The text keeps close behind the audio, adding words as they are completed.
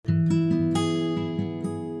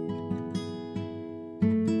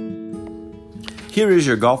Here is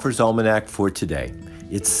your Golfer's Almanac for today.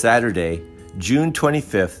 It's Saturday, June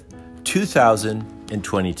 25th,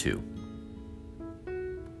 2022.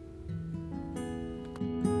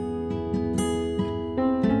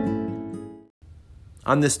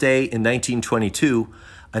 On this day in 1922,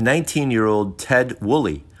 a 19-year-old Ted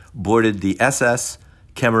Woolley boarded the SS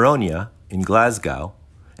Cameronia in Glasgow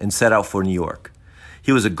and set out for New York.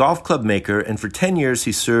 He was a golf club maker, and for 10 years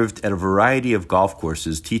he served at a variety of golf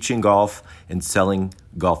courses, teaching golf and selling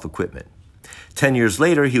golf equipment. 10 years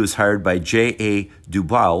later, he was hired by J.A.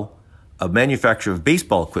 Dubois, a manufacturer of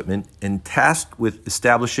baseball equipment, and tasked with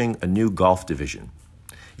establishing a new golf division.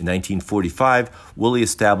 In 1945, Woolley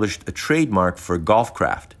established a trademark for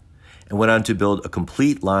Golfcraft and went on to build a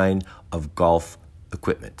complete line of golf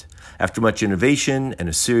equipment. After much innovation and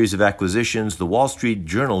a series of acquisitions, the Wall Street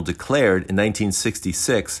Journal declared in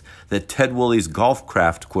 1966 that Ted Woolley's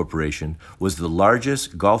Golfcraft Corporation was the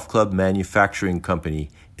largest golf club manufacturing company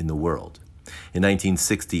in the world. In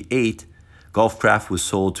 1968, Golfcraft was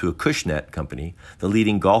sold to Acushnet Company, the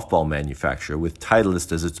leading golf ball manufacturer, with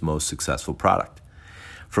Titleist as its most successful product.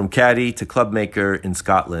 From caddy to club maker in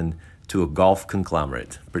Scotland to a golf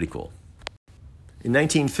conglomerate. Pretty cool. In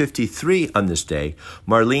 1953, on this day,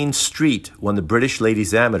 Marlene Street won the British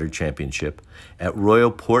Ladies Amateur Championship at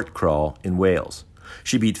Royal Portcrawl in Wales.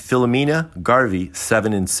 She beat Philomena Garvey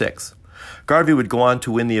 7-6. Garvey would go on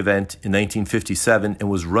to win the event in 1957 and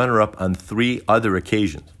was runner-up on 3 other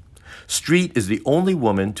occasions. Street is the only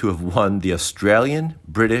woman to have won the Australian,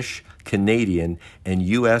 British, Canadian, and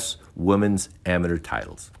U.S. women's amateur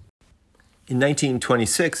titles. In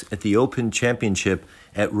 1926, at the Open Championship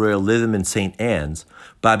at Royal Lytham in St. Anne's,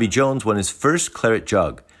 Bobby Jones won his first claret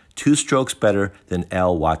jug, 2 strokes better than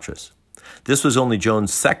Al Watrous. This was only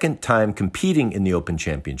Jones' second time competing in the Open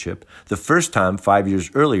Championship. The first time, 5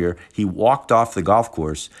 years earlier, he walked off the golf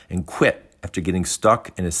course and quit after getting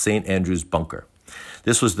stuck in a St. Andrews bunker.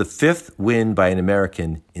 This was the 5th win by an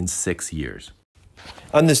American in 6 years.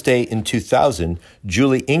 On this day in 2000,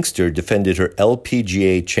 Julie Inkster defended her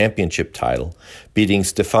LPGA championship title, beating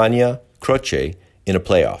Stefania Croce in a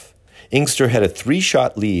playoff. Inkster had a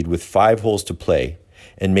 3-shot lead with 5 holes to play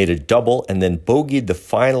and made a double and then bogeyed the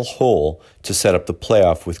final hole to set up the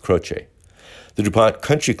playoff with Croce. The DuPont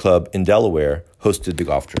Country Club in Delaware hosted the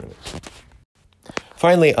golf tournament.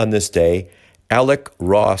 Finally, on this day, Alec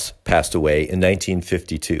Ross passed away in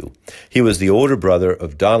 1952. He was the older brother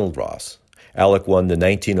of Donald Ross. Alec won the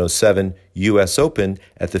 1907 U.S. Open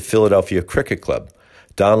at the Philadelphia Cricket Club.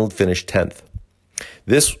 Donald finished 10th.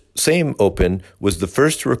 This same Open was the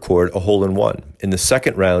first to record a hole-in-one. In the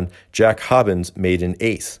second round, Jack Hobbins made an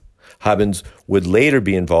ace. Hobbins would later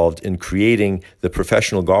be involved in creating the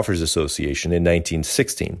Professional Golfers Association in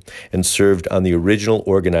 1916 and served on the original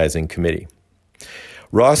organizing committee.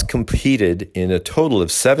 Ross competed in a total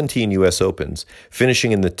of 17 U.S. Opens,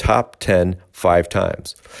 finishing in the top 10 5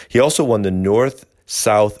 times. He also won the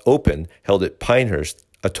North-South Open held at Pinehurst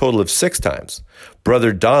a total of 6 times.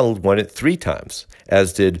 Brother Donald won it 3 times,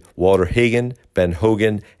 as did Walter Hagen, Ben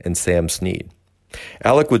Hogan, and Sam Snead.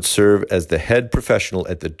 Alec would serve as the head professional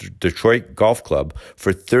at the Detroit Golf Club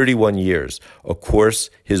for 31 years, a course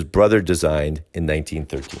his brother designed in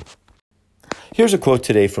 1913. Here's a quote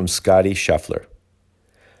today from Scotty Scheffler.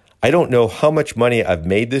 "I don't know how much money I've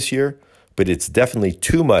made this year, but it's definitely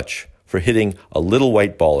too much for hitting a little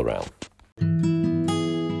white ball around."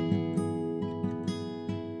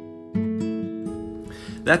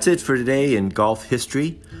 That's it for today in golf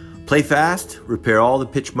history. Play fast, repair all the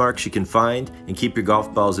pitch marks you can find, and keep your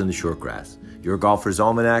golf balls in the short grass. Your Golfer's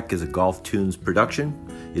Almanac is a Golf Tunes production.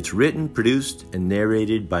 It's written, produced, and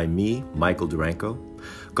narrated by me, Michael Duranko.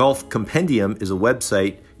 Golf Compendium is a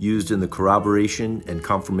website used in the corroboration and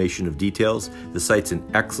confirmation of details. The site's an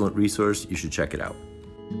excellent resource. You should check it out.